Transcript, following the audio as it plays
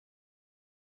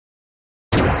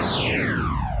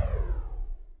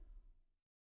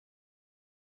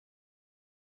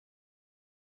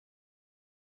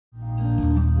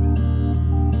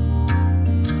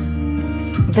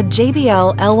The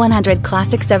JBL L100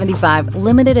 Classic 75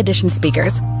 limited edition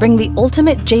speakers bring the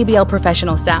ultimate JBL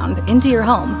professional sound into your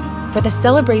home for the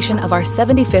celebration of our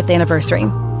 75th anniversary.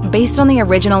 Based on the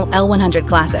original L100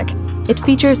 Classic, it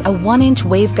features a 1-inch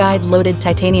waveguide loaded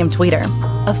titanium tweeter,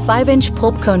 a 5-inch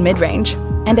pulp cone mid-range,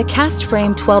 and a cast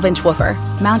frame 12-inch woofer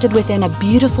mounted within a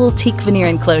beautiful teak veneer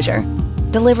enclosure,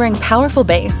 delivering powerful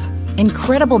bass,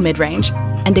 incredible mid-range,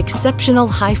 and exceptional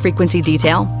high-frequency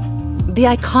detail. The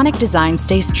iconic design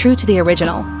stays true to the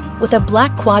original, with a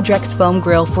black Quadrex foam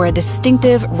grille for a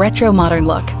distinctive retro-modern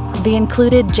look. The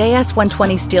included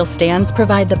JS120 steel stands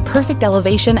provide the perfect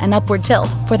elevation and upward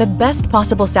tilt for the best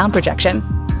possible sound projection.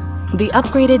 The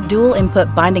upgraded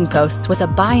dual-input binding posts with a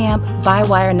bi-amp,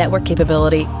 bi-wire network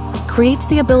capability creates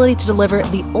the ability to deliver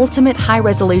the ultimate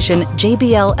high-resolution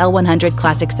JBL L100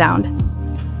 Classic sound.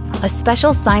 A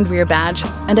special signed rear badge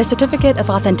and a certificate of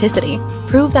authenticity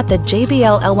prove that the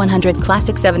JBL L100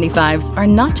 Classic 75s are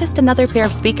not just another pair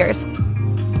of speakers.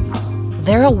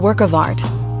 They're a work of art